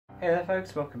Hey there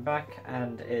folks, welcome back,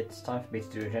 and it's time for me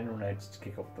to do a general notes to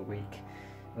kick off the week.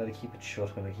 I'm going to keep it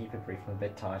short, I'm going to keep it brief, I'm a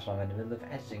bit tired, so I'm in the middle of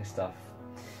editing stuff.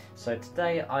 So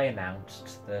today I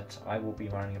announced that I will be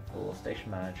running for station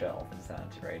manager of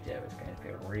Insanity Radio. It's going to be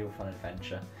a real fun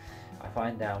adventure. I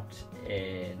find out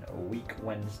in a week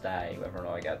Wednesday whether or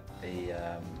not I get the,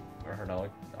 whether or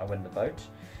not I win the vote.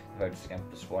 The vote is a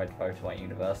campus-wide vote at my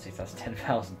university, so that's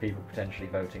 10,000 people potentially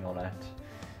voting on it.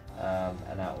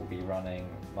 And that will be running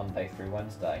Monday through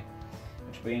Wednesday,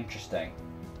 which will be interesting.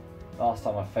 Last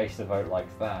time I faced a vote like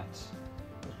that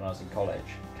was when I was in college.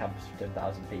 Campus of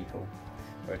 10,000 people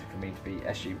voted for me to be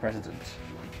SU president.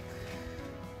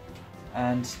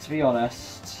 And to be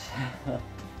honest,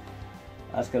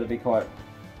 that's going to be quite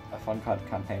a fun kind of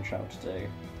campaign trail to do.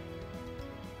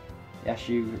 The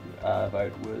SU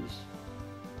vote was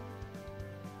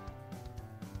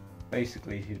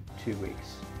basically 2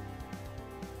 weeks.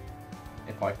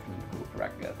 If I can recall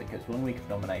correctly, I think it was 1 week of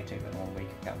nominating and 1 week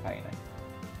of campaigning.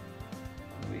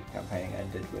 And the week of campaigning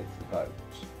ended with the vote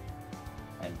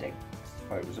ending.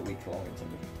 The vote was a week long instead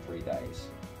of 3 days.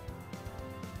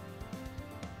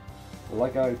 Will I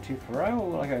go 2 for 0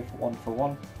 or will I go for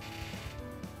 1?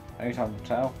 Only time will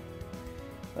tell.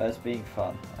 But it's being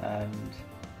fun, and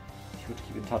if you want to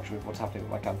keep in touch with what's happening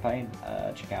with my campaign,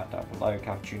 check out down below,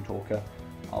 Cartoon Talker.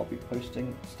 I'll be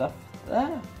posting stuff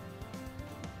there.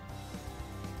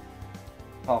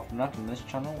 Apart from that, on this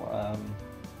channel,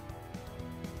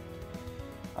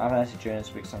 I haven't edited during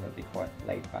this week, so I'm going to be quite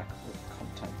laid back with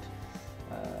content.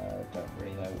 Don't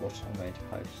really know what I'm going to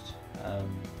post.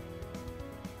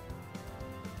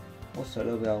 Also, a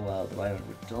little bit unwell at the moment,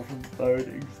 which doesn't bode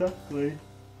exactly.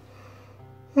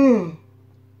 Doesn't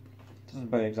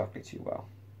bode exactly too well.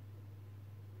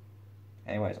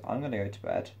 Anyways, I'm going to go to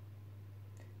bed.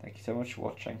 Thank you so much for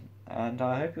watching, and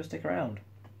I hope you'll stick around.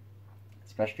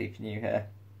 Especially if you're new here.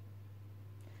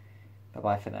 Bye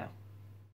bye for now.